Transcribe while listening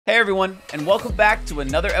Hey everyone, and welcome back to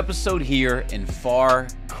another episode here in Far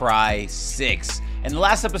Cry 6. In the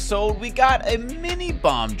last episode, we got a mini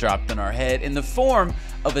bomb dropped on our head in the form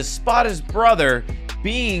of Espada's brother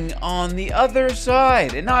being on the other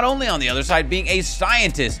side. And not only on the other side, being a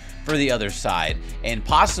scientist for the other side. And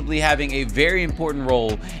possibly having a very important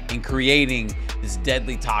role in creating this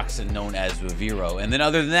deadly toxin known as Viviro. And then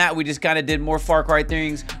other than that, we just kind of did more Far Cry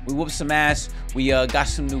things. We whooped some ass. We got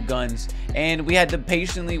some new guns. And we had to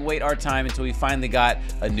patiently wait our time until we finally got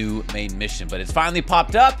a new main mission. But it's finally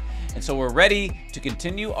popped up. And so we're ready to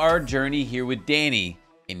continue our journey here with Danny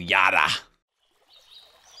in Yara.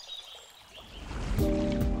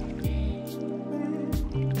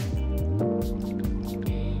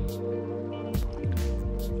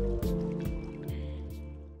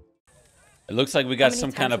 It looks like we got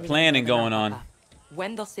some kind of planning going on.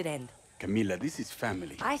 When does it end? Camila, this is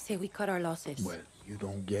family. I say we cut our losses. Well, you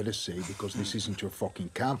don't get a say because this isn't your fucking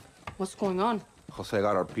camp. What's going on? Jose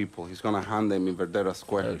got our people. He's gonna hand them in Verdera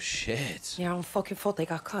Square. Oh shit. It's your own fucking fault they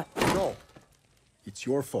got cut. No, it's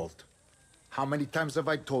your fault. How many times have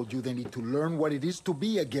I told you they need to learn what it is to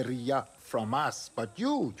be a guerrilla from us? But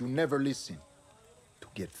you never listen. To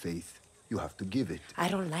get faith, you have to give it. I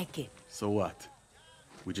don't like it. So what?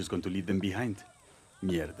 We're just going to leave them behind?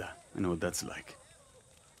 Mierda. I know what that's like.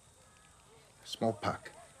 Small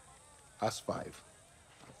pack. Us 5.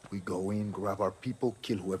 We go in, grab our people,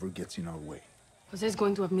 kill whoever gets in our way. Jose's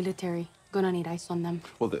going to have military. Gonna need eyes on them.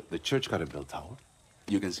 Well, the church got a bell tower.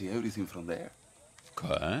 You can see everything from there.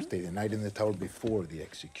 Okay. Stay the night in the tower before the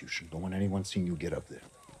execution. Don't want anyone seeing you get up there.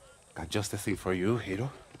 Got just the thing for you,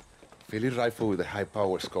 hero. Philly rifle with a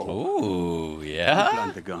high-power scope. Ooh, yeah?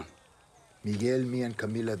 Plant the gun. Miguel, me, and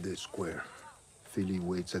Camila at the square. Philly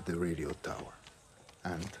waits at the radio tower.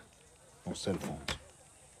 And no cell phones.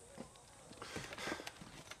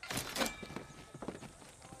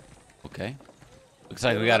 Okay. Looks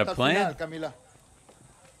like we got a plan. Camila.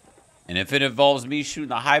 And if it involves me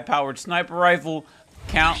shooting a high-powered sniper rifle,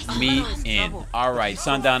 count me in. All right,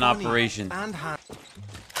 sundown operation.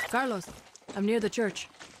 Carlos, I'm near the church.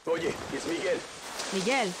 Oye, it's Miguel.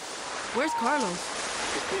 Miguel, where's Carlos?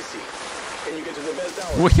 It's busy. Can you get to the bell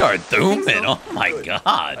tower? We are dooming. Oh my I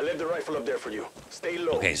god. left the rifle up there for you. Stay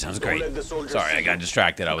low. Okay, sounds Don't great. let the soldiers Sorry, I see got you.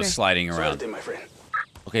 distracted. I was sliding around. Suerte, my friend.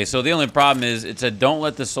 Okay, so the only problem is it said don't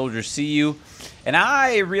let the soldiers see you. And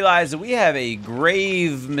I realized that we have a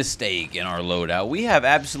grave mistake in our loadout. We have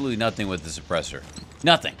absolutely nothing with the suppressor.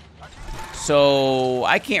 Nothing. So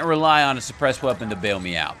I can't rely on a suppressed weapon to bail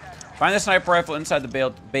me out. Find the sniper rifle inside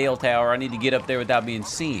the bail tower. I need to get up there without being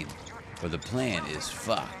seen, or the plan is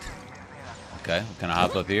fucked. Okay, can I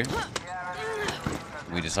hop up here?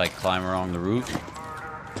 Can we just like climb around the roof?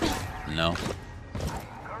 No.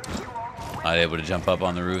 Not able to jump up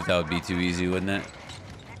on the roof. That would be too easy, wouldn't it?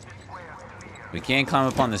 We can climb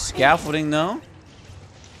up on the scaffolding though,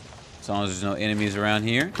 as long as there's no enemies around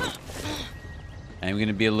here. I'm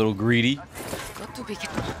gonna be a little greedy,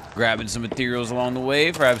 grabbing some materials along the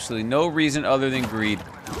way for absolutely no reason other than greed.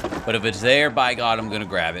 But if it's there, by God, I'm gonna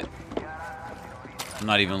grab it. I'm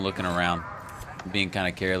not even looking around. I'm being kind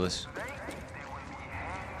of careless.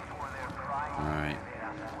 All right.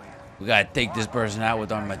 We gotta take this person out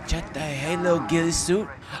with our machete. Hey, little ghillie suit.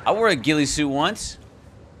 I wore a ghillie suit once.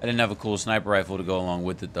 I didn't have a cool sniper rifle to go along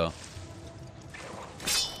with it, though.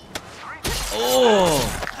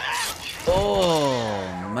 Oh!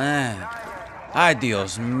 Oh, man. Ay,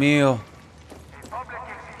 Dios mío.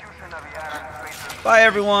 Bye,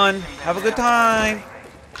 everyone. Have a good time.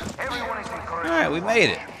 All right, we made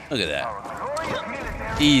it. Look at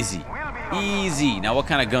that. Easy. Easy. Now, what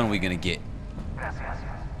kind of gun are we going to get?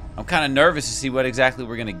 I'm kind of nervous to see what exactly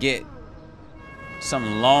we're going to get.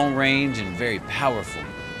 Something long range and very powerful.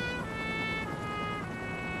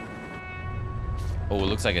 Oh, it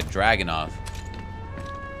looks like a Dragunov.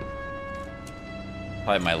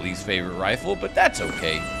 Probably my least favorite rifle, but that's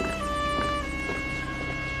okay.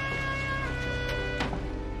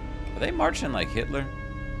 Are they marching like Hitler?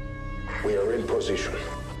 We are in position.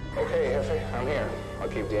 Okay, Jefe, I'm here. I'll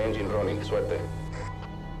keep the engine running. Suerte.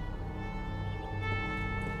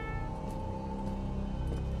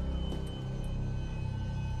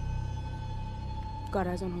 Got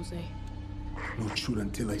eyes on Jose. Don't shoot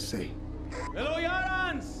until I say. Hello,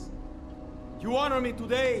 Yarans! You honor me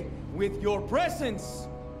today with your presence,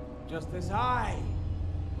 just as I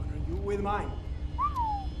honor you with mine.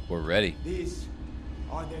 We're ready. These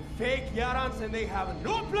are the fake Yarans, and they have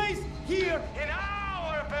no place here in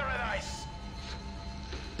our paradise.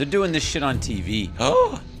 They're doing this shit on TV.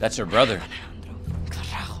 Oh, that's her brother.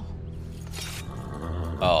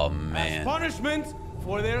 Oh, man. As punishment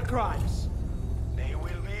for their crimes, they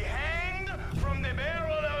will be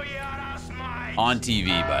On TV,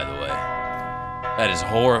 by the way. That is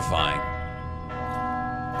horrifying.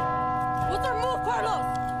 What's our move,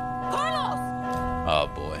 Carlos? Carlos! Oh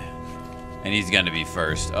boy. And he's gonna be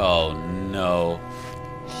first. Oh no.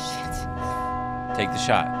 Shit. Take the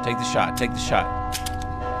shot. Take the shot. Take the shot.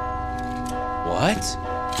 What?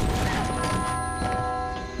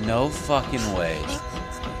 No fucking way.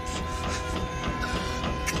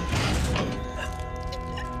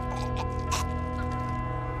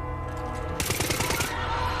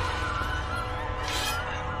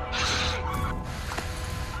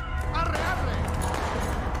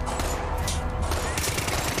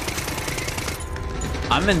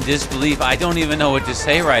 I'm in disbelief. I don't even know what to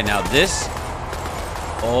say right now. This,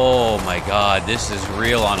 oh my God, this is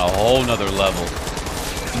real on a whole nother level.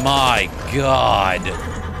 My God.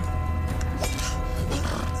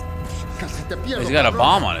 He's got a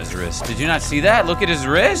bomb on his wrist. Did you not see that? Look at his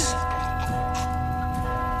wrist.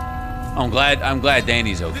 I'm glad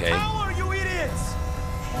Danny's okay.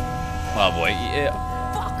 Oh boy, yeah.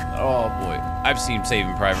 Oh boy, I've seen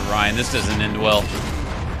Saving Private Ryan. This doesn't end well.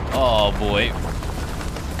 Oh boy.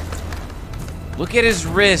 Look at his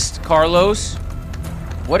wrist, Carlos.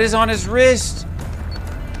 What is on his wrist?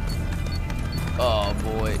 Oh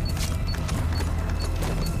boy.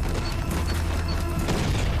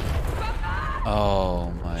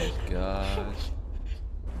 Oh my God.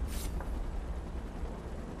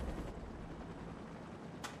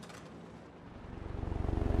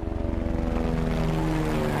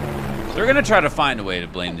 They're gonna try to find a way to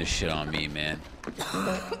blame this shit on me, man.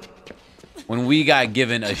 When we got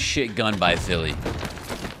given a shit gun by Philly.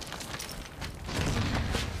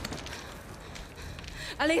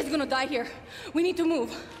 Ale is gonna die here. We need to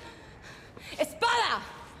move. Espada!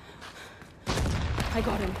 I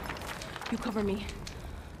got him. You cover me.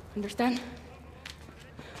 Understand?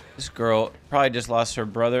 This girl probably just lost her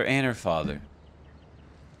brother and her father.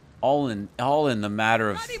 All in the matter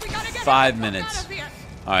of 5 minutes.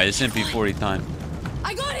 Alright, it's MP40 time.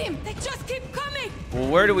 I got him! They just keep coming! Well,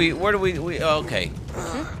 where do we okay.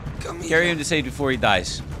 Carry him to safety before he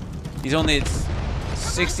dies. He's only at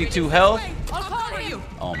 62 health. I'll cover you!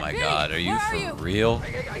 Oh my God, are you for real?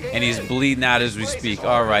 And he's bleeding out as we speak.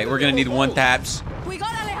 Alright, we're gonna need one taps We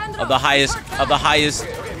got Alejandro! of the highest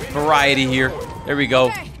variety here. There we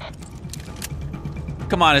go.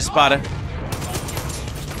 Come on, Espada.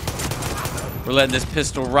 We're letting this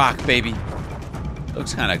pistol rock, baby.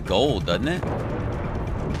 Looks kind of gold, doesn't it?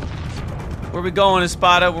 Where we going,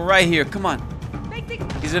 Espada? We're right here. Come on.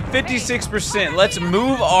 He's at 56%. Let's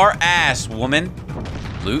move our ass, woman.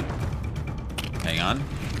 Loot. Hang on.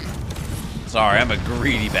 Sorry, I'm a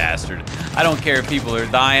greedy bastard. I don't care if people are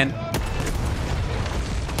dying.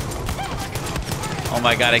 Oh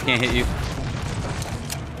my God, I can't hit you.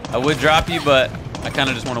 I would drop you, but I kind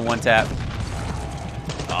of just want to one tap.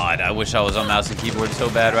 God, I wish I was on mouse and keyboard so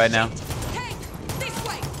bad right now.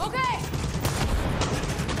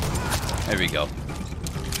 There we go.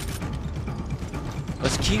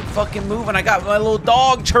 Let's keep fucking moving. I got my little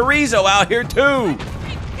dog Chorizo out here too.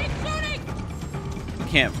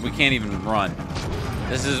 We can't even run.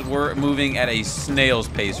 We're moving at a snail's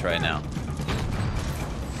pace right now.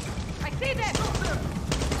 I see them.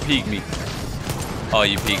 Peek me. Oh,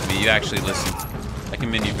 you peeked me. You actually listened. I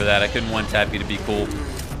commend you for that. I couldn't one tap you to be cool.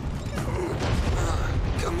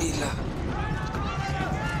 Camila.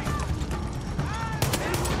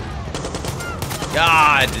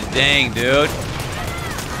 God dang, dude.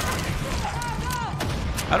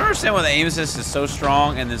 I don't understand why the aim assist is so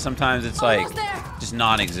strong and then sometimes it's like just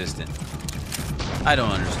non-existent. I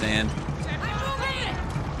don't understand.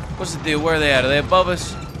 What's the deal? Where are they at? Are they above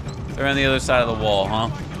us? They're on the other side of the wall, huh?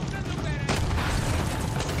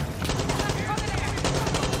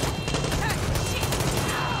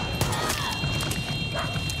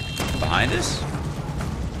 Behind us?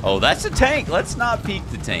 Oh, that's a tank. Let's not peek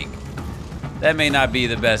the tank. That may not be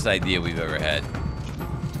the best idea we've ever had.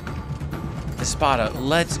 Espada,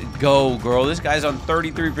 let's go, girl. This guy's on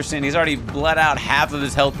 33%. He's already bled out half of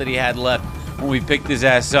his health that he had left when we picked his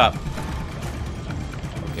ass up.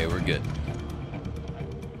 Okay, we're good.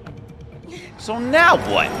 So now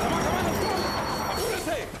what?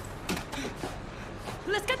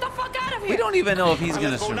 Let's get the fuck out of here. We don't even know if he's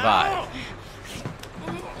gonna survive.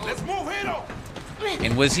 Let's move, Hero.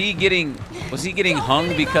 And was he getting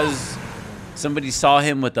hung because somebody saw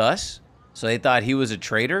him with us? So they thought he was a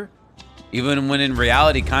traitor? Even when in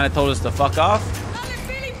reality kind of told us to fuck off?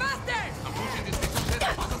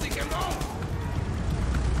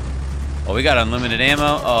 Oh, we got unlimited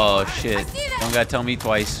ammo? Oh, shit. Don't gotta tell me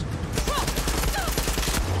twice.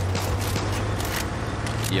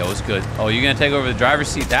 Yo, what's good? Oh, you gonna take over the driver's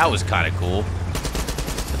seat? That was kind of cool.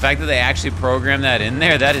 fact that they actually programmed that in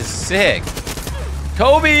there, that is sick.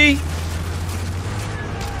 Kobe!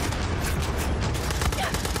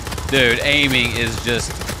 Dude, aiming is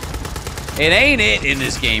just... It ain't it in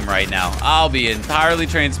this game right now. I'll be entirely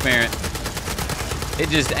transparent. It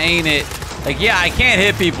just ain't it. Like, yeah, I can't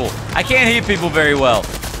hit people. I can't hit people very well.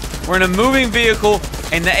 We're in a moving vehicle,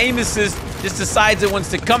 and the aim assist just decides it wants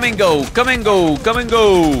to come and go, come and go, come and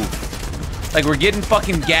go. Like we're getting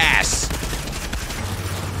fucking gas.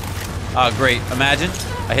 Oh, great. Imagine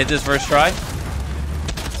I hit this first try.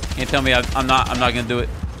 Can't tell me I'm not gonna do it.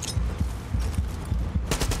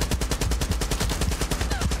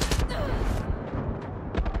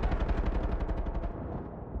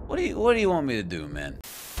 What do you want me to do, man?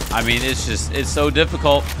 I mean, it's so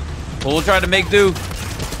difficult. But we'll try to make do.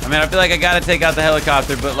 I mean, I feel like I gotta take out the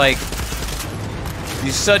helicopter, but like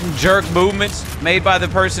these sudden jerk movements made by the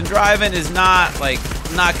person driving is not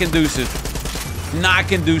conducive. Not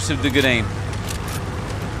conducive to good aim.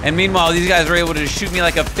 And meanwhile, these guys are able to shoot me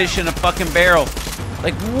like a fish in a fucking barrel.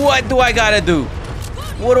 Like, what do I gotta do?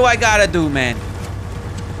 What do I gotta do, man?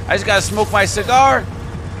 I just gotta smoke my cigar?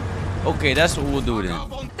 Okay, that's what we'll do then.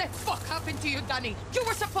 What the fuck happened to you, Danny? You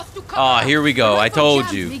were supposed to come. Oh, here we go. I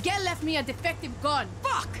told you. Miguel left me a defective gun.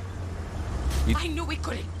 Fuck! I knew we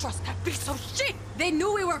couldn't trust that piece of shit! They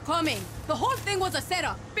knew we were coming. The whole thing was a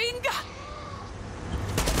setup. Binga!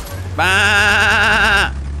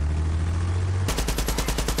 Bah!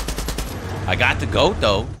 I got the goat,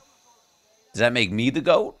 though. Does that make me the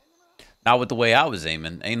goat? Not with the way I was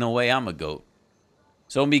aiming. Ain't no way I'm a goat.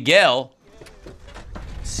 So Miguel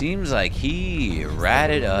seems like he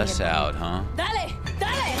ratted us out, huh? Dale! Dale!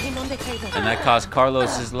 And that cost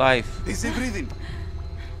Carlos his life. Is he breathing?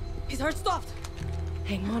 His heart stopped.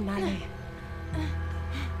 Hang on, Ale.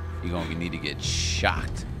 You're gonna need to get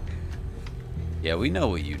shocked. Yeah, we know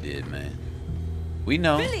what you did, man. We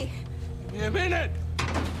know. Billy! Give a minute!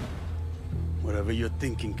 Whatever you're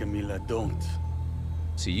thinking, Camila, don't.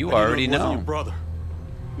 See, you And already it wasn't know. your brother.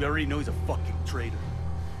 We already know he's a fucking traitor.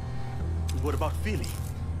 And what about Philly?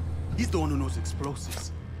 He's the one who knows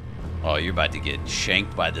explosives. Oh, you're about to get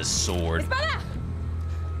shanked by the sword. Espada!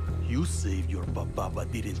 You saved your papa,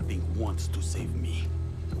 but didn't think once to save me.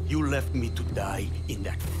 You left me to die in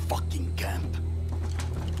that fucking camp.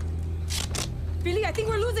 Billy, I think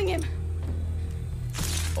we're losing him.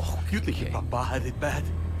 Oh, you think your papa had it bad?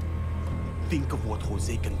 Think of what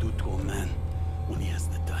Jose can do to a man when he has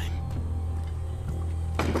the time.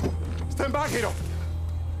 Stand back, Hiro!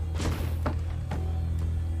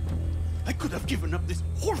 I could have given up this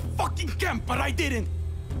whole fucking camp, but I didn't!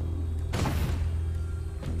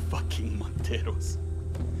 Fucking Monteros.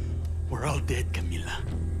 We're all dead, Camila.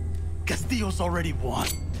 Castillo's already won.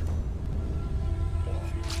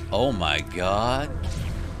 Oh my god.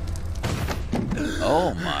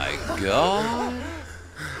 Oh my god.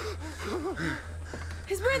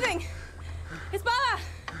 He's breathing! Espada!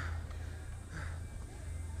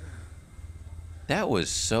 That was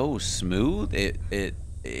so smooth.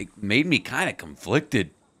 It made me kind of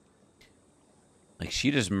conflicted. Like,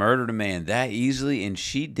 she just murdered a man that easily, and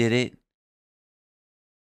she did it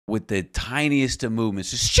with the tiniest of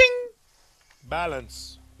movements. Just shing!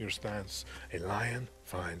 Balance your stance. A lion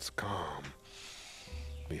finds calm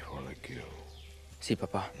before the kill. Sí,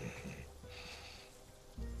 papá.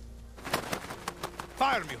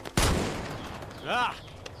 Fire, mijo. Ah!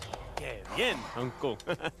 Que bien, uncle.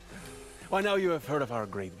 Well, now you have heard of our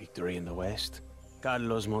great victory in the West.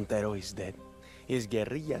 Carlos Montero is dead. His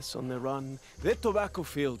guerrillas on the run. The tobacco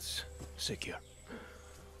fields secure.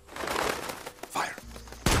 Fire.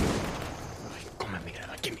 Ay, come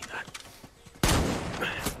mira, give me that.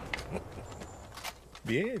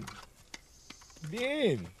 Bien.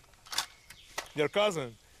 Bien. Your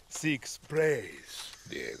cousin seeks praise,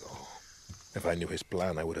 Diego. If I knew his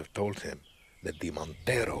plan, I would have told him that the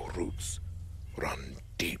Montero roots run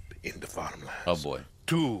deep in the farmlands. Oh boy.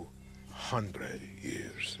 200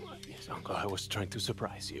 years. Yes, uncle, I was trying to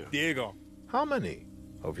surprise you. Diego, how many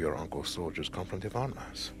of your uncle's soldiers come from the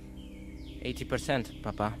farmlands? 80%,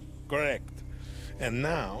 papá. Correct. And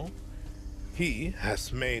now, he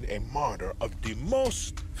has made a martyr of the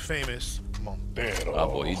most famous Montero. Oh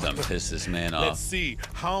boy, you done pissed this man Let's off. see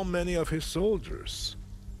how many of his soldiers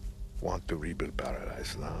want to rebuild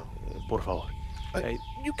paradise now. Por favor.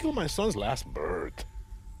 You killed my son's last bird.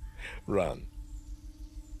 Run.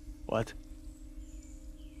 What?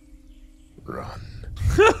 Run.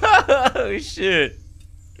 Oh shit.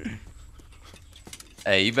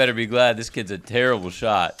 Hey, you better be glad this kid's a terrible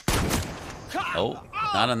shot. Oh,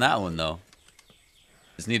 not on that one though.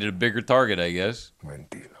 Just needed a bigger target, I guess.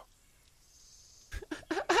 Mentira.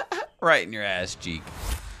 Right in your ass cheek.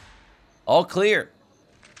 All clear.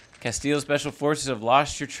 Castillo Special Forces have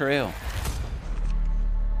lost your trail.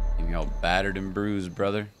 You're all battered and bruised,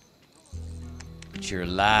 brother. But you're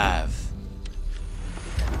alive.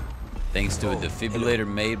 Thanks to a defibrillator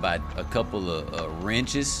made by a couple of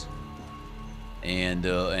wrenches and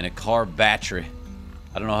a car battery.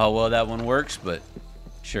 I don't know how well that one works, but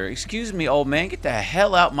sure. Excuse me, old man. Get the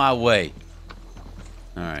hell out my way.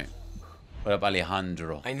 All right. What up,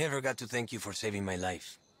 Alejandro? I never got to thank you for saving my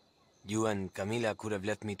life. You and Camila could have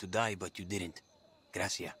left me to die, but you didn't.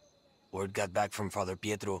 Gracias. Word got back from Father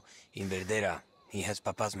Pietro in Verdera. He has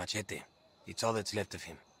Papa's machete. It's all that's left of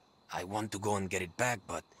him. I want to go and get it back,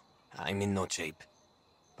 but I'm in no shape.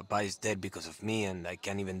 Papa is dead because of me, and I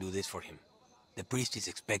can't even do this for him. The priest is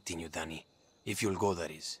expecting you, Danny. If you'll go, that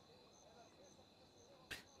is.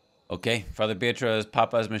 Okay, Father Pietro has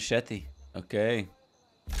Papa's machete. Okay.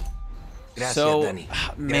 Gracias, so, Danny.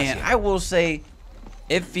 Man, Gracias. I will say,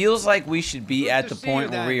 it feels like we should be at the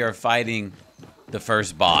point where we are fighting the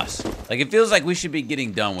first boss. Like, it feels like we should be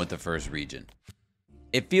getting done with the first region.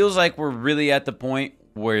 It feels like we're really at the point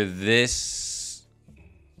where this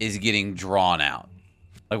is getting drawn out.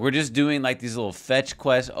 Like, we're just doing, like, these little fetch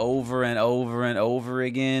quests over and over and over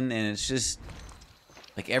again, and it's just,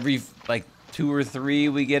 like, every, like, 2 or 3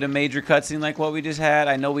 we get a major cutscene like what we just had.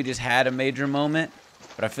 I know we just had a major moment,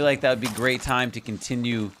 but I feel like that would be a great time to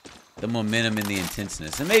continue the momentum and the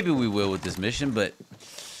intenseness. And maybe we will with this mission, but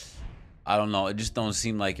I don't know. It just don't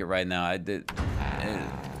seem like it right now. The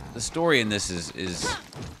story in this is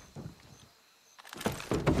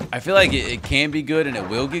I feel like it can be good and it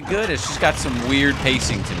will get good. It's just got some weird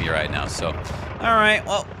pacing to me right now. So, all right.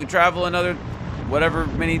 Well, we travel another whatever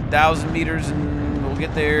many 1,000 meters and we'll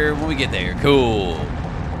get there when we get there. Cool.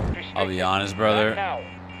 I'll be honest, brother.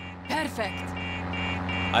 Perfect.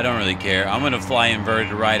 I don't really care. I'm going to fly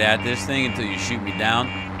inverted right at this thing until you shoot me down.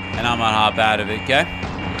 And I'm going to hop out of it, okay?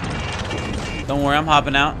 Don't worry, I'm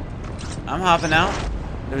hopping out. I'm hopping out.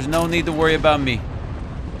 There's no need to worry about me.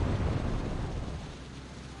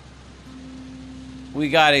 We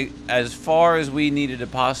got it as far as we needed to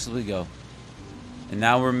possibly go. And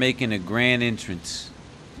now we're making a grand entrance.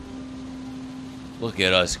 Look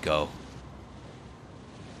at us go.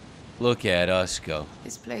 Look at us go.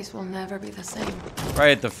 This place will never be the same.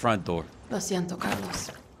 Right at the front door. Lo siento, Carlos.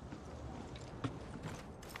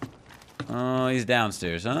 Oh, he's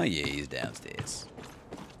downstairs, huh? Yeah, he's downstairs.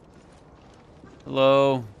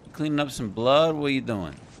 Hello? You cleaning up some blood? What are you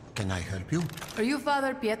doing? Can I help you? Are you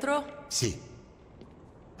Father Pietro? Si.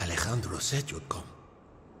 Alejandro said you'd come.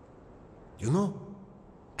 You know,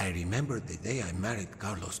 I remember the day I married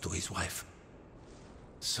Carlos to his wife.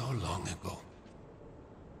 So long ago.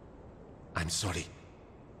 I'm sorry.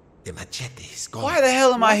 The machete is gone. Why the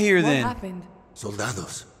hell am I here then? What happened?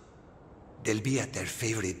 Soldados. They'll be at their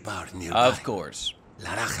favorite bar nearby. Of course.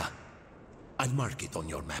 La Raja. I'll mark it on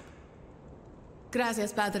your map.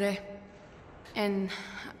 Gracias, Padre. And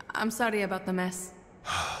I'm sorry about the mess.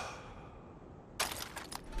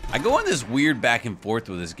 I go on this weird back and forth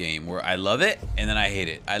with this game where I love it and then I hate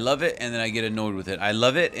it. I love it and then I get annoyed with it. I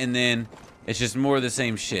love it and then it's just more of the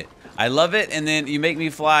same shit. I love it and then you make me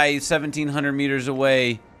fly 1,700 meters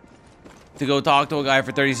away to go talk to a guy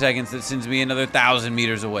for 30 seconds that sends me another 1,000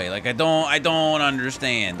 meters away. Like, I don't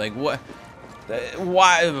understand. Like, what?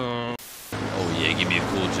 Why? Oh, yeah, give me a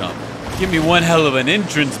cool jump. Give me one hell of an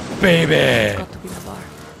entrance, baby. It's got to be the bar.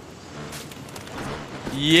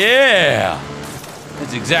 Yeah.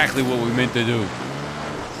 That's exactly what we meant to do.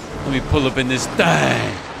 Let me pull up in this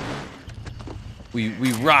thing.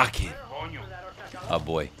 We rockin'. Oh,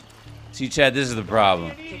 boy. See, Chad, this is the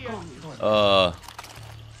problem.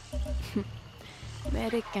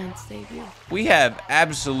 Medic can't save you. We have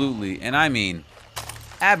absolutely, and I mean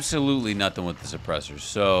absolutely nothing with the suppressors.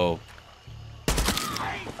 So,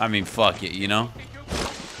 I mean, fuck it, you know?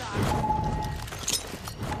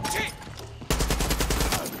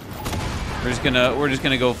 We're just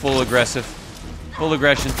gonna go full aggressive. Full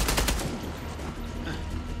aggression.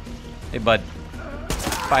 Hey, bud.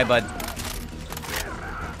 Bye, bud.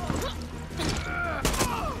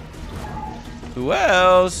 Who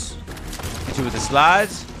else? Hit you with the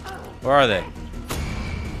slides? Where are they?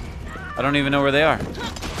 I don't even know where they are.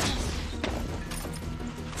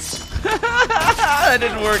 That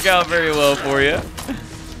didn't work out very well for you.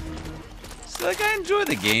 So, like, I enjoy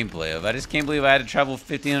the gameplay of it. I just can't believe I had to travel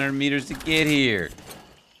 1,500 meters to get here.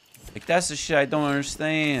 Like, that's the shit I don't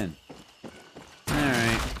understand.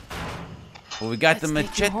 Alright. Well, we got the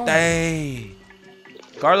machete.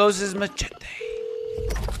 Carlos's machete.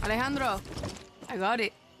 Alejandro, I got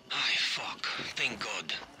it. Ay, fuck. Thank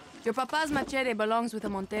God. Your papa's machete belongs with a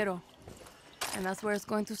Montero. And that's where it's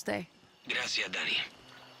going to stay. Gracias, Danny,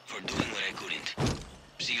 for doing what I couldn't.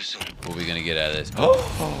 See you soon. What are we gonna get out of this?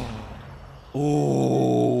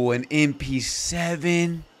 Oh, an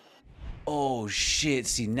MP7. Oh shit!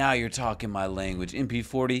 See, now you're talking my language.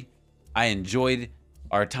 MP40. I enjoyed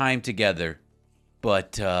our time together,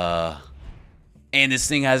 but and this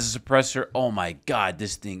thing has a suppressor. Oh my god,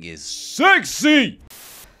 this thing is sexy.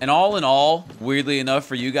 And all in all, weirdly enough,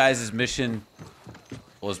 for you guys, this mission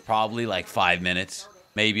was probably like 5 minutes,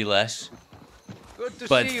 maybe less.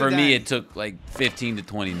 But for me, it took like 15 to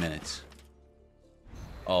 20 minutes.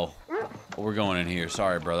 Oh, we're going in here.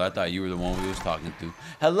 Sorry, brother. I thought you were the one we was talking to.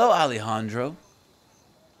 Hello, Alejandro.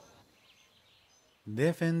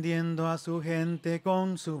 Defendiendo a su gente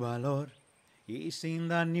con su valor y sin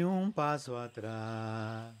dar ni un paso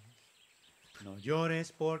atrás. No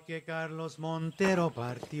llores porque Carlos Montero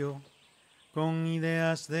partió con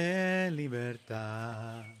ideas de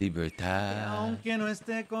libertad. Libertad. Y aunque no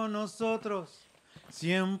esté con nosotros,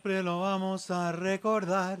 siempre lo vamos a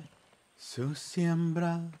recordar. Su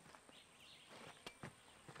siembra.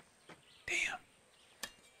 Damn.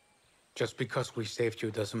 Just because we saved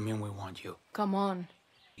you doesn't mean we want you. Come on.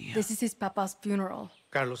 Yeah. This is his papa's funeral.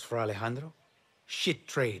 Carlos for Alejandro? Shit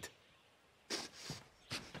trade.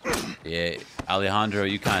 Yeah, Alejandro,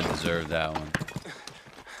 you kind of deserve that one.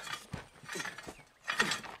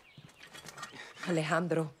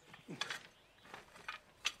 Alejandro,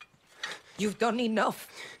 you've done enough.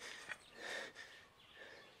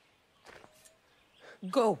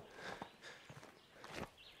 Go.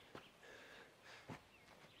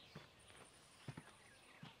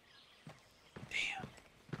 Damn.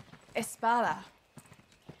 Espada.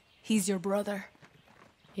 He's your brother.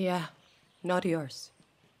 Yeah, not yours.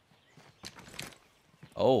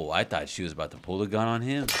 Oh, I thought she was about to pull the gun on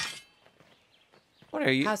him. What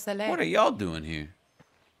are you? What are y'all doing here?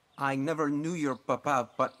 I never knew your papa,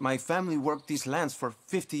 but my family worked these lands for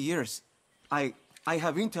 50 years. I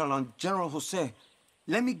have intel on General Jose.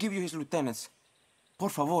 Let me give you his lieutenants. Por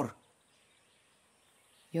favor.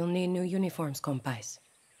 You'll need new uniforms, compais.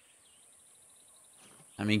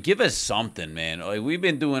 I mean, give us something, man. Like, we've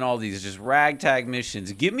been doing all these just ragtag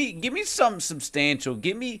missions. Give me something substantial.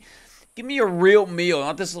 Give me a real meal,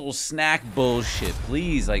 not this little snack bullshit,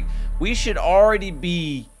 please. Like, we should already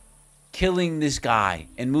be killing this guy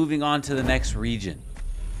and moving on to the next region.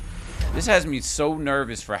 This has me so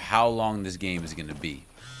nervous for how long this game is gonna be.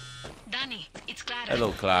 Danny, it's Clara.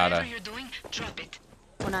 Hello, Clara. Whatever you're doing, drop it.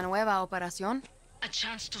 Una nueva operación? A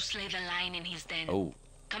chance to slay the lion in his den. Oh.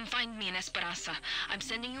 Come find me in Esperanza. I'm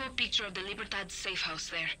sending you a picture of the Libertad safe house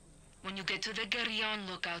there. When you get to the Guerrillon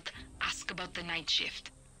lookout, ask about the night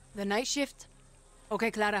shift. The night shift? Okay,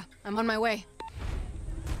 Clara. I'm on my way.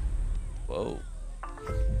 Whoa.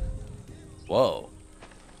 Whoa.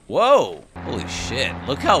 Whoa. Holy shit.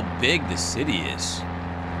 Look how big the city is.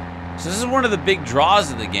 So this is one of the big draws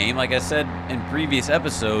of the game. Like I said in previous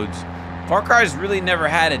episodes, Far Cry's really never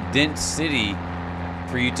had a dense city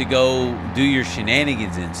for you to go do your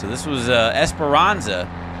shenanigans in. So this was, Esperanza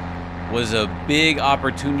was a big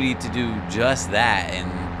opportunity to do just that. And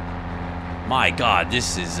my God,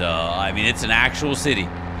 this is, I mean, it's an actual city.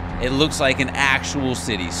 It looks like an actual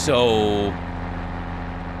city. So,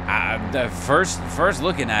 first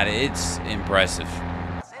looking at it, it's impressive.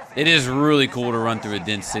 It is really cool to run through a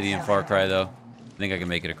dense city in Far Cry, though. I think I can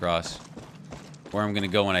make it across. Where I'm going to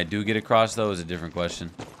go when I do get across, though, is a different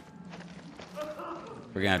question.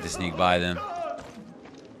 We're going to have to sneak by them.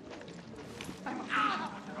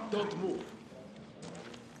 Don't move.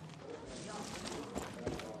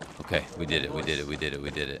 Okay, we did it, we did it, we did it, we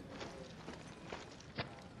did it.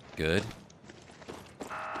 Good.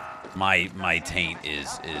 My taint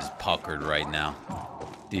is puckered right now.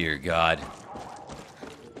 Dear God.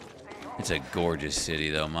 It's a gorgeous city,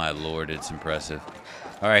 though. My Lord, it's impressive.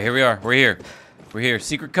 All right, here we are. We're here. We're here.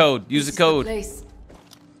 Secret code. Use the code.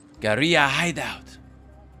 Guerrilla hideout.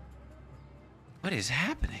 What is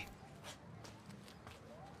happening?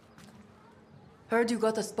 Heard you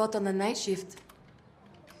got a spot on the night shift.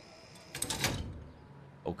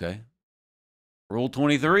 Okay. Rule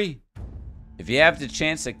 23. If you have the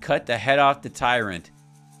chance to cut the head off the tyrant,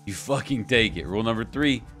 you fucking take it. Rule number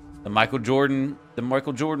 3. The Michael Jordan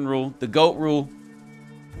rule. The GOAT rule.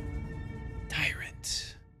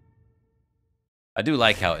 Tyrant. I do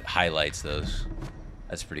like how it highlights those.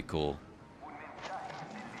 That's pretty cool.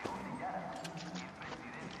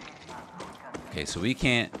 Okay, so we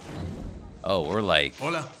can't... Oh, we're like...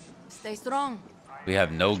 Hola. Stay strong. We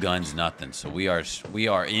have no guns, nothing. So we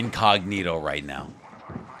are incognito right now.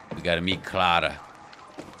 We gotta meet Clara.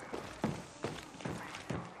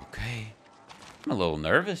 Okay. I'm a little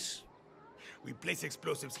nervous. We place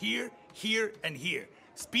explosives here here and here.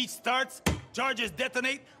 Speech starts, charges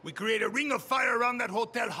detonate, we create a ring of fire around that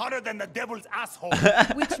hotel hotter than the devil's asshole.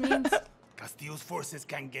 Which means? Castillo's forces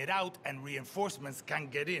can get out and reinforcements can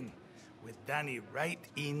get in, with Danny right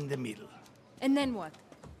in the middle. And then what?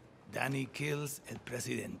 Danny kills El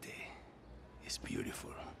Presidente. It's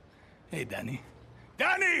beautiful. Hey, Danny.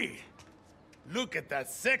 Danny! Look at that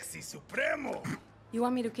sexy Supremo! You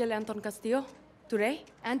want me to kill Anton Castillo? Today?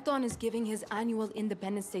 Anton is giving his annual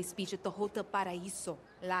Independence Day speech at the Hotel Paraíso,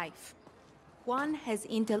 live. Juan has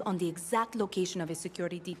intel on the exact location of his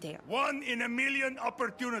security detail. 1 in a million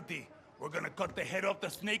opportunity. We're gonna cut the head off the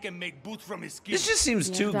snake and make boots from his skin. This just seems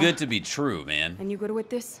too good to be true, man. And you good with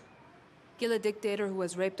this? Kill a dictator who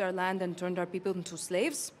has raped our land and turned our people into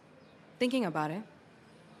slaves? Thinking about it.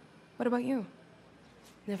 What about you?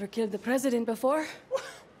 Never killed the president before?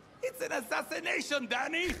 It's an assassination,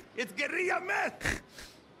 Danny! It's guerrilla meth!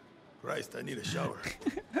 Christ, I need a shower.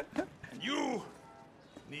 And you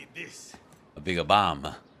need this. A big bomb.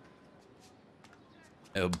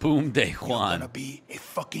 El boom de Juan. You're gonna be a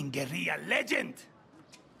fucking guerrilla legend!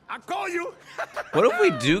 I call you! What if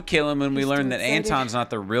we do kill him and we learn that Anton's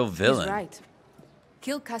not the real villain? He's right.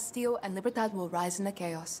 Kill Castillo and Libertad will rise in the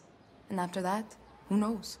chaos. And after that, who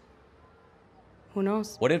knows? Who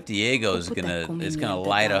knows? What if Diego's gonna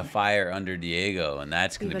light a fire under Diego, and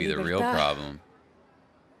that's gonna be the real problem?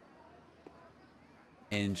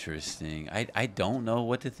 Interesting. I don't know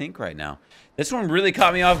what to think right now. This one really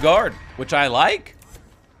caught me off guard, which I like.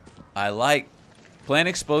 I like. Plant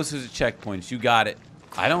explosives at checkpoints. You got it.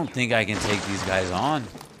 I don't think I can take these guys on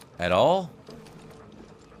at all.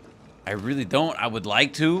 I really don't. I would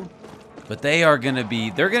like to, but they're gonna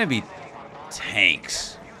be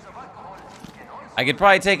tanks. I could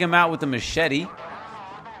probably take him out with a machete.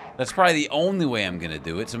 That's probably the only way I'm gonna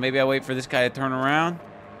do it. So maybe I wait for this guy to turn around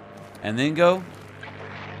and then go.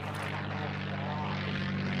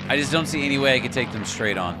 I just don't see any way I could take them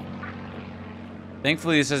straight on.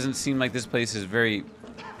 Thankfully, this doesn't seem like this place is very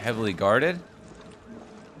heavily guarded.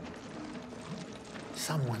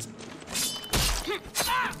 Someone's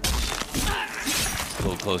a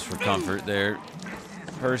little close for comfort there,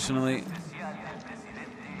 personally.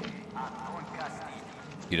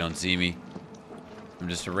 You don't see me. I'm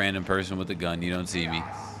just a random person with a gun. You don't see me.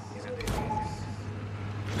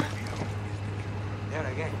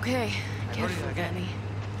 Okay, careful, Danny.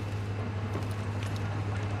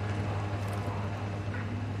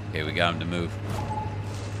 Okay, we got him to move.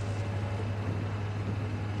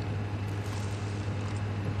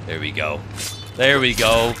 There we go. There we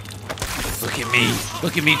go. Look at me.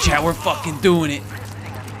 Look at me, chat. We're fucking doing it.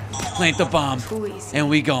 Plant the bomb. And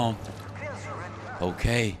we gone.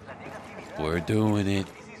 Okay. We're doing it.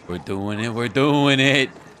 We're doing it. We're doing it.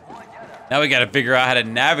 Now we gotta figure out how to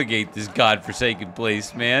navigate this godforsaken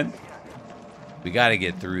place, man. We gotta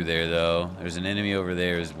get through there, though. There's an enemy over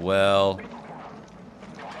there as well.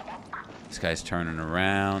 This guy's turning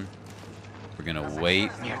around. We're gonna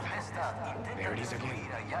wait. There it is again.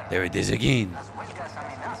 There it is again.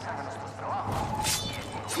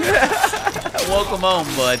 Welcome home,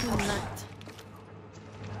 bud.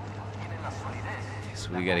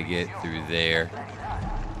 So we gotta get through there.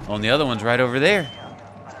 Oh, and the other one's right over there.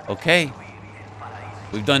 Okay.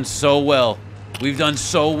 We've done so well. We've done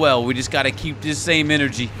so well. We just gotta keep this same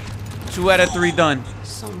energy. 2 out of 3 done.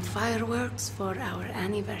 Some fireworks for our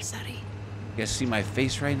anniversary. You guys see my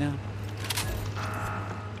face right now?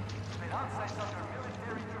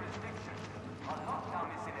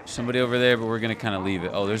 Somebody over there, but we're gonna kind of leave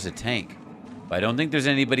it. Oh, there's a tank. But I don't think there's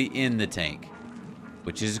anybody in the tank,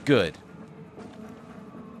 which is good.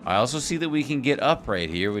 I also see that we can get up right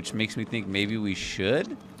here, which makes me think maybe we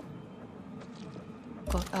should.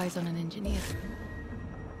 Got eyes on an engineer.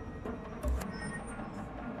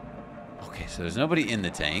 Okay, so there's nobody in the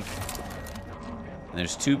tank. And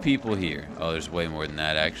there's 2 people here. Oh, there's way more than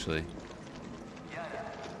that, actually.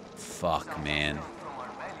 Fuck, man.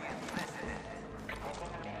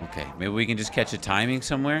 Okay, maybe we can just catch a timing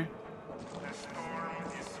somewhere.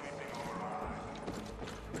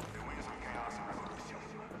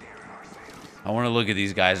 I want to look at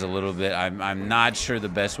these guys a little bit. I'm not sure the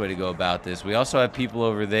best way to go about this. We also have people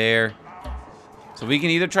over there. So we can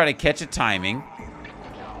either try to catch a timing,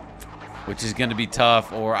 which is going to be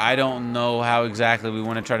tough, or I don't know how exactly we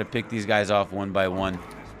want to try to pick these guys off one by one.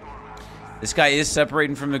 This guy is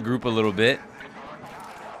separating from the group a little bit,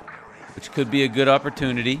 which could be a good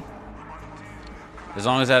opportunity, as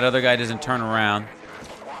long as that other guy doesn't turn around.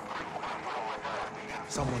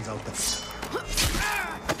 Someone's out there.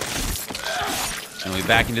 And we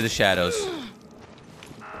back into the shadows.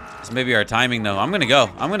 This may be our timing, though. I'm gonna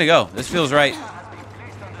go. I'm gonna go. This feels right.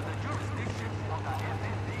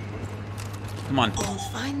 Come on. Don't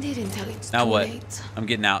find it until it's Now too what? late. I'm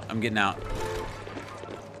getting out. I'm getting out.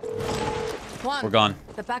 Juan, We're gone.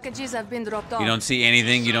 the packages have been dropped off. You don't see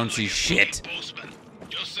anything. You don't see shit.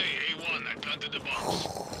 Just say A1, I planted the bombs.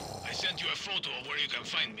 I sent you a photo of where you can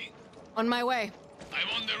find me. On my way. I'm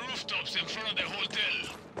on the rooftops in front of the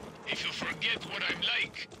hotel. If you forget what I'm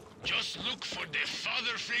like, just look for the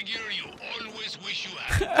father figure you always wish you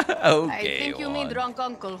had. Okay, I think you mean drunk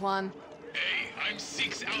uncle, Juan. Hey, I'm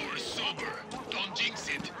 6 hours sober. Don't jinx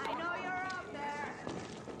it.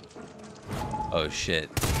 Oh, shit.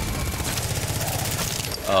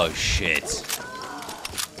 Oh, shit.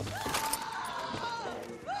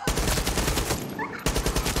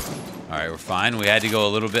 Alright, we're fine. We had to go a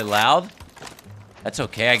little bit loud. That's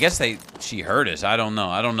okay. I guess she heard us. I don't know.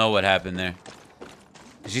 I don't know what happened there.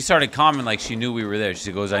 She started commenting like she knew we were there.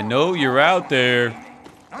 She goes, I know you're out there.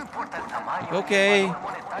 Like, okay.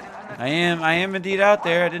 I am indeed out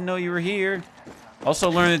there. I didn't know you were here. Also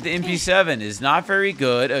learned that the MP7 is not very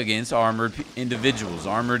good against armored individuals,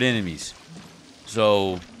 armored enemies.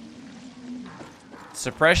 So,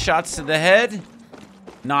 suppress shots to the head,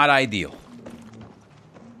 not ideal.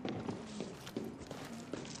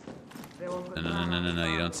 No,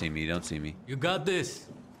 you don't see me, you don't see me. You got this.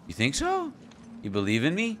 You think so? You believe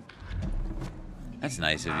in me? That's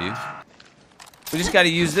nice of you. We just gotta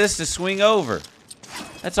use this to swing over.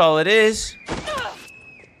 That's all it is.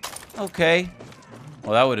 Okay.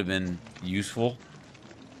 Well, that would have been useful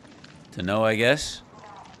to know, I guess.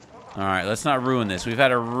 Alright, let's not ruin this. We've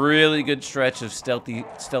had a really good stretch of stealthy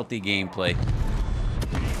gameplay.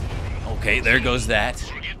 Okay, there goes that.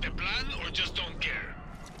 Forget the plan or just don't care.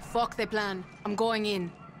 Fuck the plan. I'm going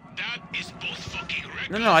in. That is both fucking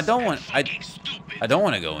reckless. No, I don't want. I don't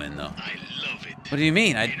want to go in though. I love it. What do you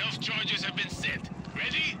mean? Enough charges have been set.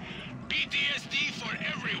 Ready? PTSD for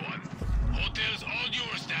everyone. Hotel's all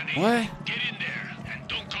yours, Danny. What? Get in there and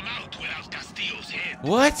don't come out without Castillo's head.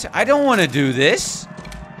 What? I don't want to do this.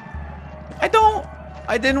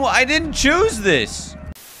 I didn't choose this.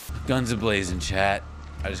 Guns ablazing, chat.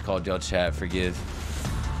 I just called y'all chat. Forgive.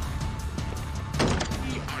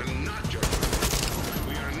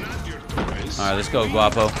 All right, let's go,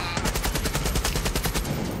 Guapo.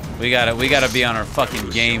 We gotta be on our fucking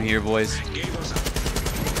game here, boys.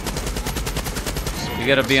 We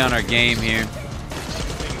gotta be on our game here.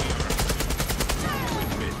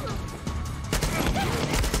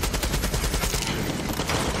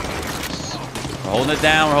 We're holding it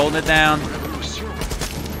down, we're holding it down.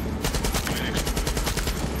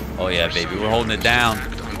 Oh yeah, baby, we're holding it down.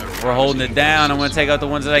 We're holding it down. I'm gonna take out the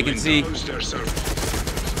ones that I can see.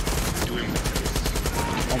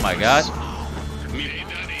 Oh my god.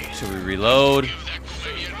 Should we reload?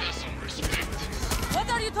 What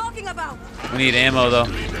are you talking about? We need ammo though.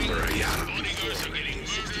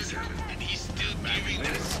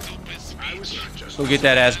 Go get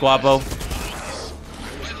that ass, Guapo.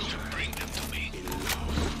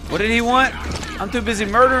 What did he want? I'm too busy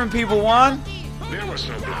murdering people, Juan. There was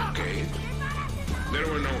no blockade. There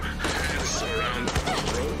were no hands around the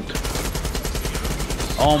throat.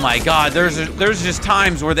 Oh my god, there's just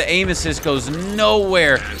times where the aim assist goes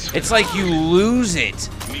nowhere. It's like you lose it.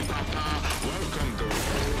 Mi papa welcomed the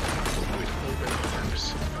world with open arms.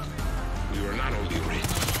 We were not only rich.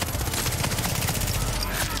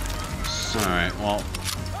 Alright, well,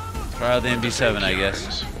 try out the MB7, I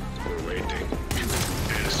guess. We're waiting.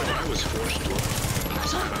 And so I was forced to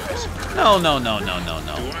apologize. No. To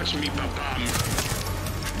watch mi papa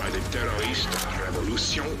murdered by the terrorista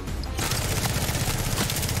revolution.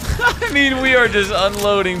 I mean, we are just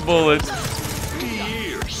unloading bullets.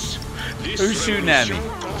 Years. This Who's shooting at me?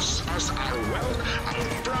 cost us our wealth, our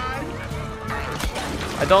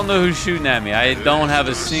pride, I don't know who's shooting at me. I don't have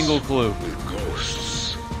a single clue.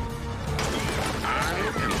 ghosts. I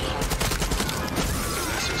am the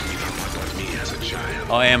lessons mi papa taught me as a child.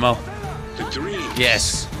 Oh, ammo. The dreams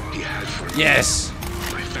Yes. he had for me, Yes.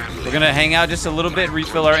 my family. We're gonna hang out just a little bit,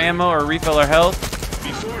 refill our ammo or refill our health.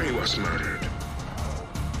 Before he was murdered,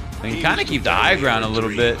 We can kind of keep the high ground a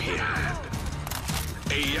little bit. he had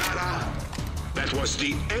a Yara that was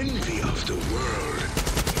the envy of the world.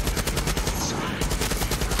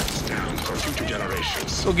 It's down for future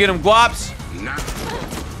generations. Go get him, Guaps. Now,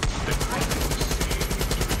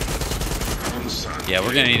 own son, Yeah,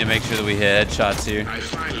 we're gonna need to make sure that we hit headshots here. I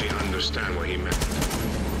finally understand what he meant.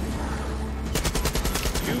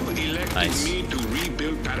 You elected Nice. me to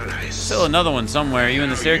rebuild paradise. Still another one somewhere. You in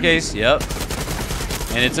the staircase? Yep.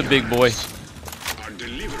 And it's a big boy. Are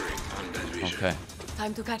delivering on that vision. Okay.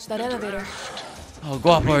 Time to catch that elevator. Oh,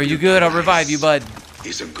 Guapo, are you good? I'll revive you, bud.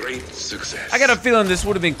 is a great success. I got a feeling this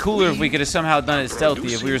would have been cooler if we could have somehow done it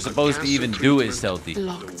stealthy, if we were supposed to even do it stealthy.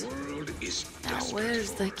 Locked. Now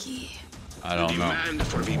where's the key? I don't know.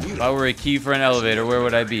 If I were a key for an elevator, where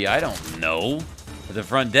would I be? I don't know. At the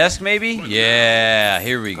front desk, maybe? Yeah,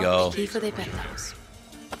 here we go. Key for the penthouse.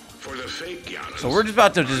 So we're just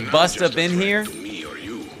about to just bust up in here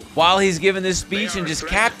while he's giving this speech and just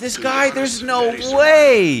cap this guy? There's no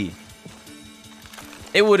way.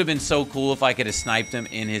 It would have been so cool if I could have sniped him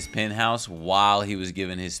in his penthouse while he was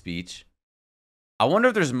giving his speech. I wonder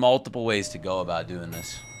if there's multiple ways to go about doing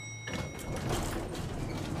this.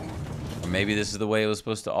 Or maybe this is the way it was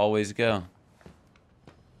supposed to always go.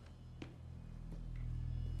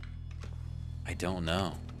 I don't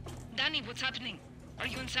know. Danny, what's happening? Are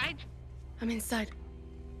you inside? I'm inside.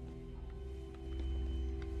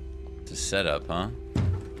 It's a setup, huh?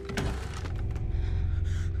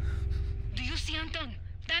 Do you see Anton?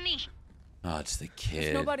 Danny! Oh, it's the kid.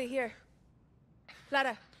 There's nobody here.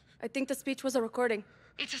 Clara, I think the speech was a recording.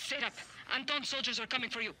 It's a setup. Anton's soldiers are coming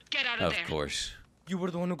for you. Get out of there. Of course. You were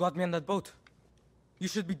the one who got me on that boat. You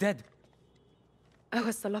should be dead. I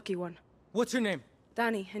was the lucky one. What's your name?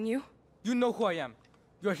 Danny, and you? You know who I am.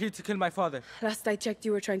 You're here to kill my father. Last I checked,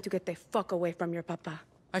 you were trying to get the fuck away from your papa.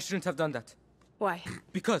 I shouldn't have done that. Why?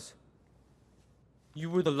 Because you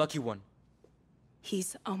were the lucky one.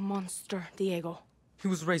 He's a monster, Diego. He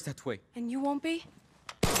was raised that way. And you won't be?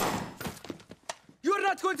 You're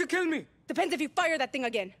not going to kill me! Depends if you fire that thing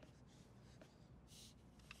again.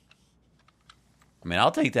 I mean,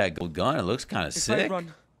 I'll take that gold gun. It looks kind of sick. If I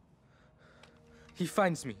run, he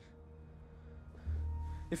finds me.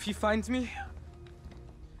 If he finds me,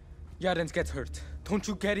 Yarens gets hurt. Don't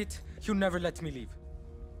you get it? He'll never let me leave.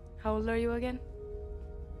 How old are you again?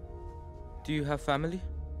 Do you have family?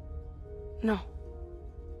 No.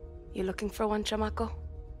 You looking for one, chamaco?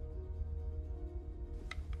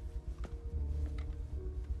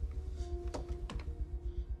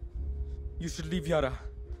 You should leave Yara.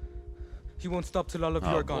 He won't stop till all of you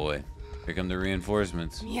are gone. Oh boy. Here come the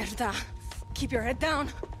reinforcements. Mierda. Keep your head down.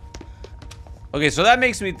 Okay, so that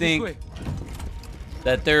makes me think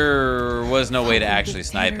that there was no way to actually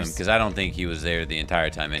snipe him, because I don't think he was there the entire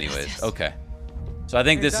time anyways. Okay. So I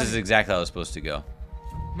think this is exactly how it's supposed to go.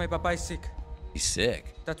 My papa is sick. He's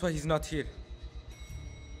sick. That's why he's not here.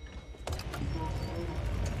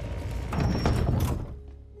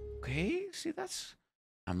 Okay, see,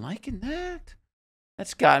 I'm liking that.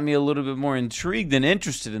 That's got me a little bit more intrigued and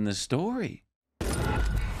interested in the story.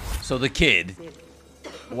 So the kid,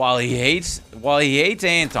 while he hates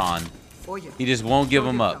Anton, he just won't give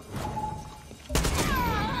him up.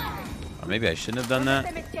 Or maybe I shouldn't have done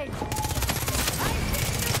that.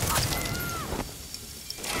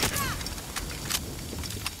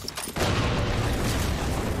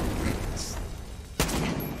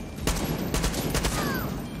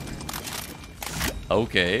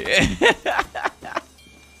 Okay.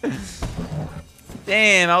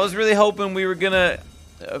 Damn, I was really hoping we were gonna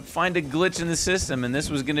find a glitch in the system, and this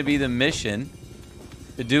was gonna be the mission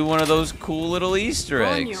to do one of those cool little Easter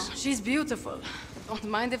eggs. Coño, she's beautiful. Don't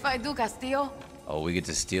mind if I do, Castillo. Oh, we get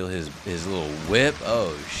to steal his little whip.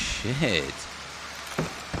 Oh shit.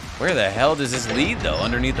 Where the hell does this lead though?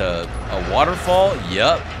 Underneath a waterfall?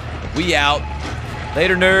 Yup. We out.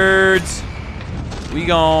 Later, nerds. We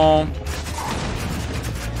gone.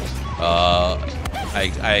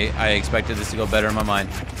 I expected this to go better in my mind.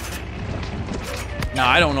 Now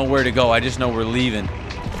I don't know where to go. I just know we're leaving.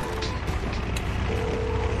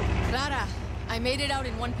 Clara, I made it out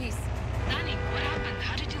in one piece. Danny, what happened?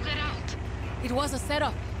 How did you get out? It was a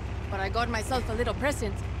setup, but I got myself a little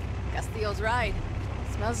present. Castillo's right.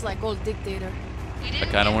 Smells like old dictator. I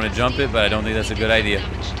kind of want to jump it, but I don't think that's a good idea.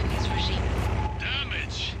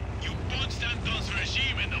 Damage? You punched Anton's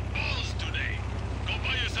regime in the balls today. Go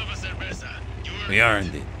buy yourself a cerveza. We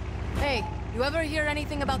earned it. Hey, you ever hear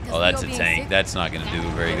anything about Castillo Oh, that's a being tank. sick? That's not going to do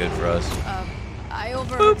very good for us. I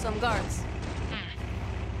overheard some guards.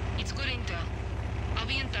 It's good intel. I'll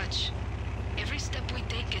be in touch. Every step we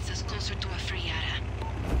take gets us closer to a free Yara.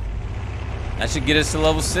 That should get us to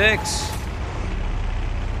level 6.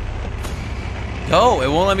 Go! It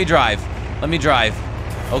won't let me drive. Let me drive.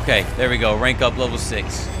 Okay, there we go. Rank up level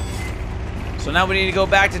 6. So now we need to go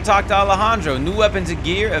back to talk to Alejandro. New weapons and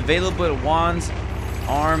gear available at Juan's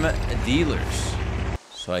Arm Dealers.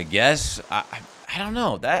 So I guess, I don't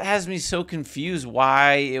know. That has me so confused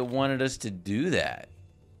why it wanted us to do that.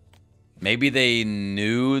 Maybe they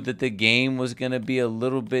knew that the game was going to be a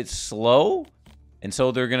little bit slow. And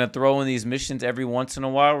so they're going to throw in these missions every once in a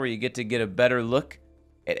while where you get to get a better look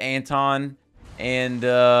at Anton and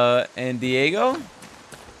Diego.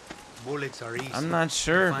 Bullets are easy. I'm not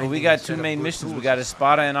sure, but we got two main missions. We got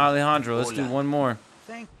Espada and Alejandro. Let's do one more.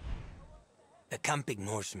 The camp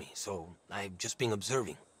ignores me, so I've just been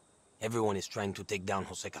observing. Everyone is trying to take down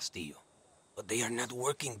Jose Castillo, but they are not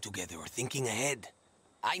working together or thinking ahead.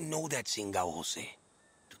 I know that Singao Jose.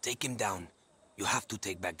 To take him down, you have to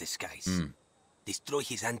take back the skies. Destroy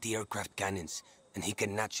his anti-aircraft cannons, and he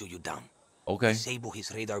cannot shoot you down. Okay. Disable his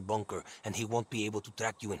radar bunker, and he won't be able to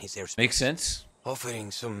track you in his airspace. Makes sense. Offering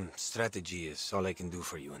some strategy is all I can do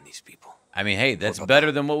for you and these people. I mean, hey, that's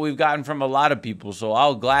better than what we've gotten from a lot of people, so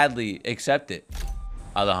I'll gladly accept it,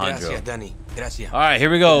 Alejandro. Gracias, Danny. Gracias. All right, here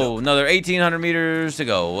we go. Another 1,800 meters to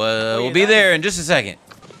go. We'll be there in just a second.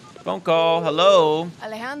 Phone call. Hello.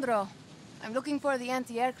 Alejandro, I'm looking for the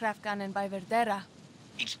anti-aircraft cannon by Verdera.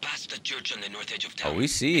 It's past the church on the north edge of town. Oh, we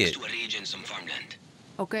see it. Next to a ridge and some farmland.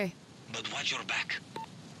 Okay. But watch your back.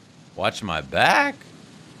 Watch my back?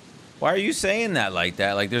 Why are you saying that like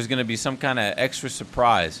that? Like there's going to be some kind of extra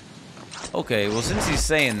surprise. Okay, well, since he's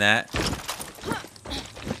saying that,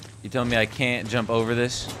 you telling me I can't jump over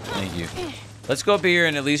this? Thank you. Let's go up here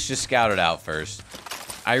and at least just scout it out first.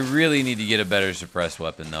 I really need to get a better suppressed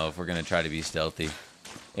weapon, though, if we're going to try to be stealthy.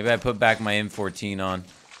 Maybe I put back my M14 on.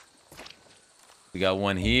 We got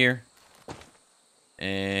one here.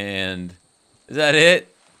 And is that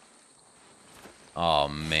it? Oh,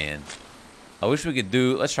 man. I wish we could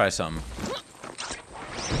do... Let's try something.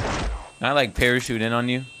 Can I, like, parachute in on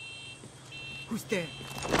you? Who's there?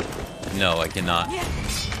 No, I cannot.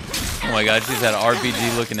 Oh, my God. She's had an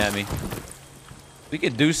RPG looking at me. We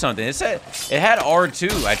could do something. It said it had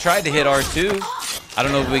R2. I tried to hit R2. I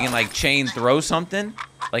don't know if we can, like, chain throw something.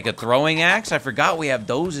 Like a throwing axe. I forgot we have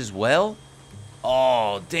those as well.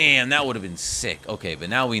 Oh, damn. That would have been sick. Okay, but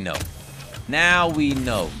now we know. Now we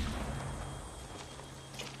know.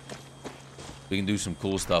 We can do some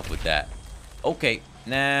cool stuff with that. Okay,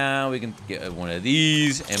 now we can get one of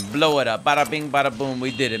these and blow it up. Bada bing, bada boom.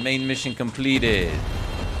 We did it. Main mission completed.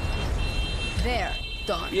 There,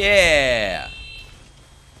 done. Yeah.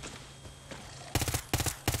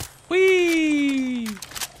 Whee!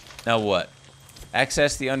 Now what?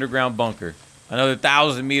 Access the underground bunker. Another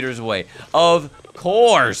 1,000 meters away. Of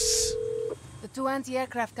course. The two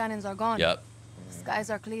anti-aircraft cannons are gone. Yep. The skies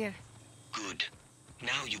are clear. Good.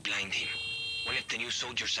 Now you blind him. One of the new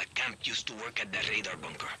soldiers at camp used to work at the radar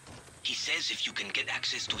bunker. He says if you can get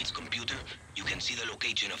access to his computer, you can see the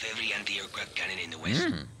location of every anti-aircraft cannon in the west.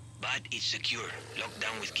 But it's secure, locked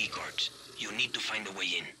down with keycards. You need to find a way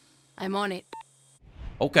in. I'm on it.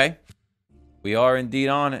 Okay. We are indeed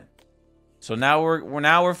on it. So now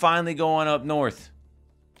we're finally going up north.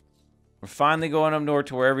 We're finally going up north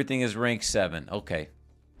to where everything is rank 7. Okay.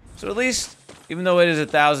 So at least, even though it is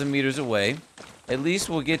 1,000 meters away, at least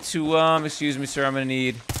we'll get to excuse me, sir, I'm gonna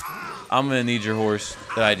need your horse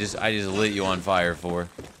that I just lit you on fire for.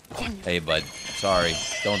 Hey, bud. Sorry.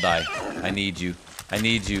 Don't die. I need you. I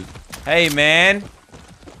need you. Hey, man.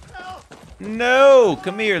 No.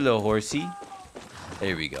 Come here, little horsey.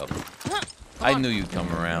 There we go. I knew you'd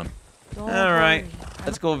come around. All right.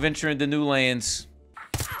 Let's go venture into new lands.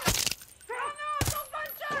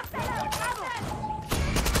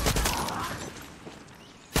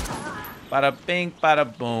 Bada bing,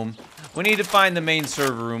 bada boom. We need to find the main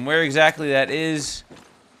server room. Where exactly that is,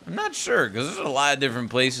 I'm not sure, because there's a lot of different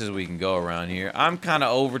places we can go around here. I'm kind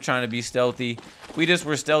of over trying to be stealthy. We just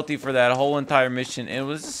were stealthy for that whole entire mission, and it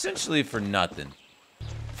was essentially for nothing.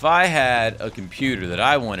 If I had a computer that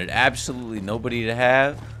I wanted absolutely nobody to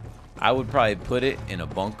have, I would probably put it in a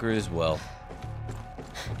bunker as well.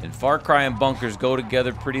 And Far Cry and bunkers go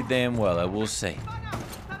together pretty damn well, I will say.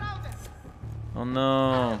 Oh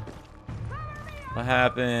no. What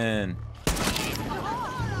happened?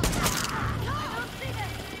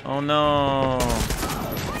 Oh no.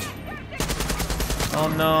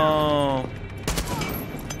 Oh no.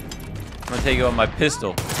 I'm gonna take it with my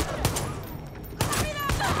pistol.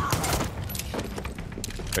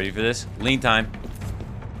 Ready for this? Lean time.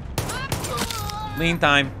 Lean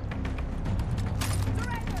time.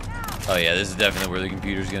 Oh yeah, this is definitely where the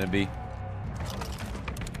computer's gonna be.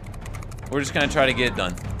 We're just gonna try to get it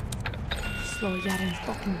done. Slow Yaren's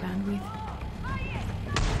fucking bandwidth.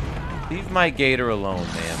 Leave my gator alone,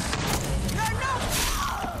 man.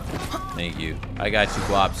 Thank you. I got you,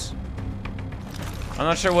 Guaps. I'm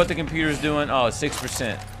not sure what the computer's doing. Oh, it's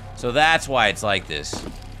 6%. So that's why it's like this.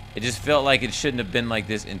 It just felt like it shouldn't have been like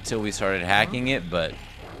this until we started hacking it, but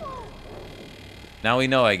now we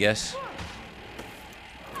know, I guess.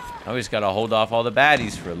 Now we just gotta hold off all the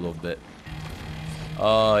baddies for a little bit.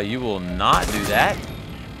 You will not do that.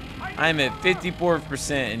 I'm at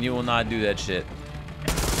 54% and you will not do that shit.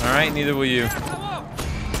 Alright, neither will you.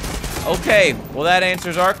 Okay, well that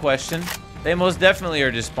answers our question. They most definitely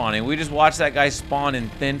are just spawning. We just watched that guy spawn in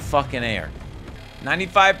thin fucking air.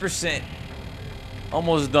 95%.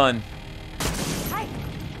 Almost done.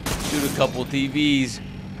 Shoot a couple TVs.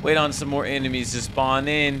 Wait on some more enemies to spawn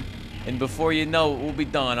in. And before you know it, we'll be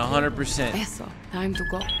done 100%. Eso, time to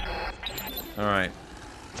go. Alright.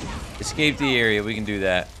 Escape the area. We can do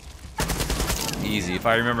that. Easy. If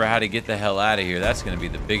I remember how to get the hell out of here, that's going to be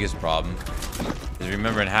the biggest problem. Is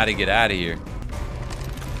remembering how to get out of here.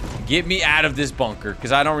 Get me out of this bunker,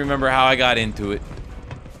 because I don't remember how I got into it.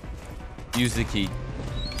 Use the key.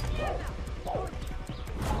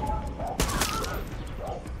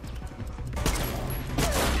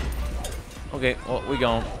 Okay, well, we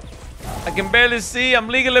going. I can barely see. I'm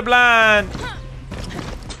legally blind.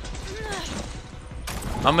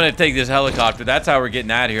 I'm going to take this helicopter. That's how we're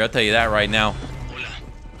getting out of here. I'll tell you that right now.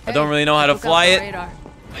 I don't really know how to fly it.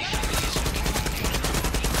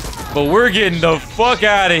 But we're getting the fuck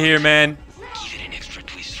out of here, man.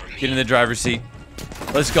 Get in the driver's seat.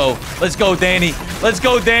 Let's go. Let's go, Danny. Let's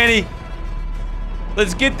go, Danny.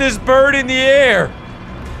 Let's get this bird in the air.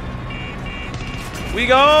 We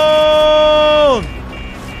go. Who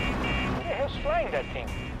the hell's flying that thing?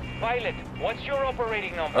 Violet, what's your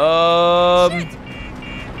operating number?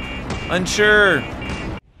 Unsure.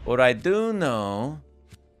 What I do know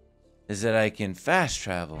is that I can fast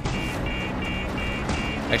travel.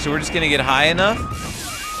 Actually, we're just gonna get high enough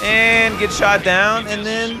and get shot down, and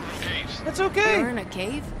then that's okay. You're in a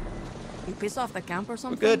cave? You piss off the camp or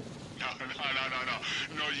something? We're good. No.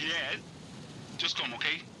 Not yet. Just come,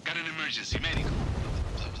 okay? Got an emergency, medical.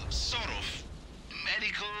 Sort of.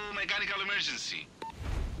 Mechanical emergency.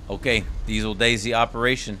 Okay, Diesel Daisy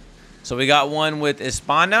operation. So we got one with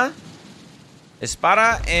Espada,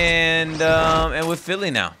 and with Philly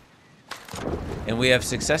now. And we have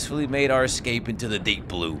successfully made our escape into the deep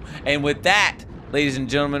blue. And with that, ladies and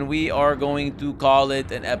gentlemen, we are going to call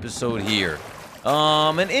it an episode here.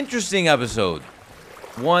 An interesting episode.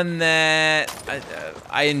 One that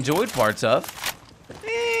I enjoyed parts of.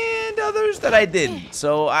 And others that I didn't.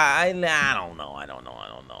 So I don't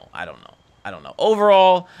know.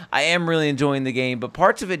 Overall, I am really enjoying the game, but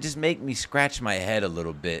parts of it just make me scratch my head a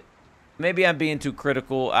little bit. Maybe I'm being too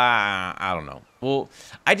critical. I don't know. Well,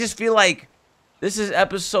 I just feel like this is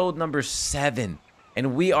episode number 7,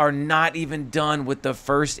 and we are not even done with the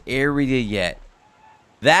first area yet.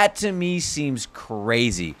 That to me seems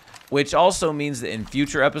crazy, which also means that in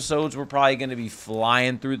future episodes, we're probably going to be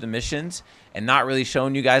flying through the missions and not really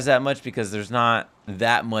showing you guys that much because there's not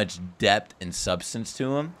that much depth and substance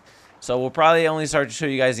to them. So we'll probably only start to show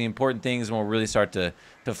you guys the important things and we'll really start to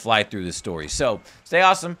fly through the story. So stay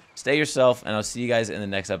awesome, stay yourself, and I'll see you guys in the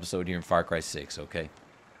next episode here in Far Cry 6, okay?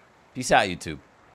 Peace out, YouTube.